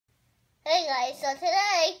Hey guys, so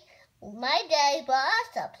today my dad bought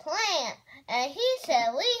us a plant and he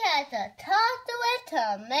said we had to talk to it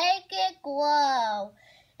to make it grow.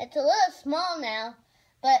 It's a little small now,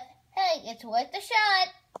 but hey, it's worth a shot.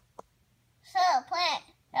 So, plant,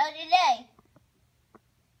 how's your day?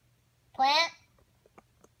 Plant?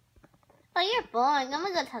 Oh, you're boring. I'm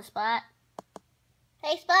gonna go to Spot.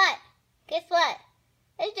 Hey, Spot, guess what?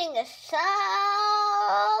 This thing is so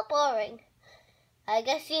boring. I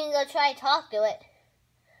guess you can go try to talk to it.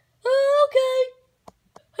 Oh, okay.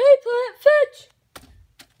 Hey, Plant, fetch.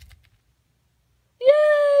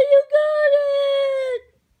 Yeah, you got it.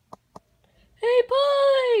 Hey,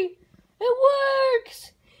 Polly, it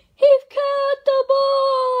works. He've caught the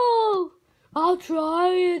ball. I'll try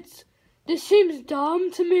it. This seems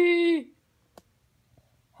dumb to me.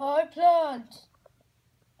 Hi, Plant.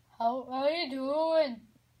 How are you doing?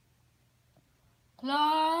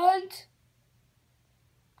 Plant?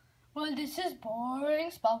 Well, this is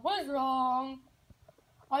boring. Spot was wrong.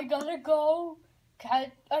 I gotta go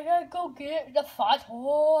get the fat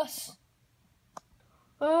horse.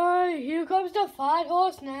 Hey, here comes the fat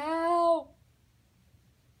horse now.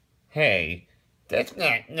 Hey, that's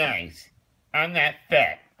not nice. I'm not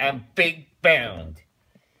fat. I'm big boned.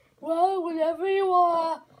 Well, whenever you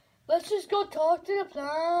are, let's just go talk to the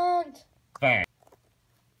plant. Fine.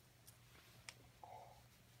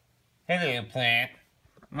 Hello, plant.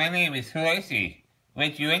 My name is Horsey.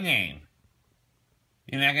 What's your name?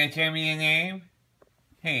 You're not gonna tell me your name?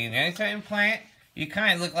 Hey, you know something, plant? You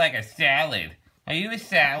kind of look like a salad. Are you a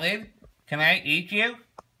salad? Can I eat you?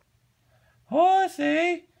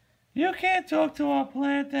 Horsey, you can't talk to our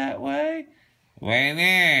plant that way. Why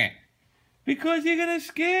not? Because you're gonna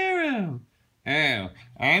scare him. Oh,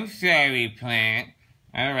 I'm sorry, plant.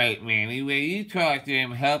 All right, Manny, will you talk to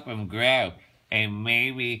him, help him grow, and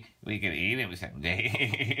maybe we can eat him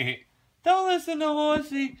someday. Don't listen to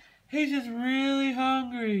Horsey. He's just really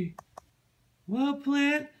hungry. Well,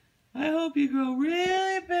 Plant, I hope you grow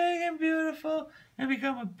really big and beautiful and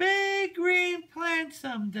become a big green plant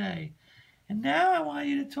someday. And now I want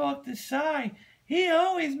you to talk to Cy. He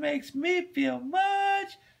always makes me feel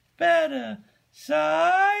much better.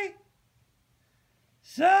 Cy?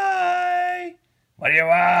 Cy? What do you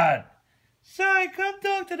want? Cy, come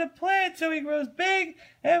talk to the plant so he grows big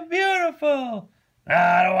and beautiful. No,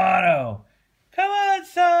 I don't want to. Come on,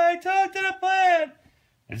 Cy, talk to the plant.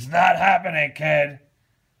 It's not happening, kid.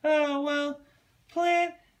 Oh, well,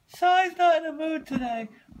 Plant, Cy's not in the mood today,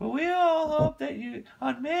 but we all hope that you,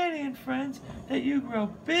 on Manny and Friends, that you grow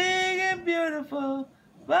big and beautiful.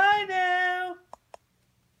 Bye now.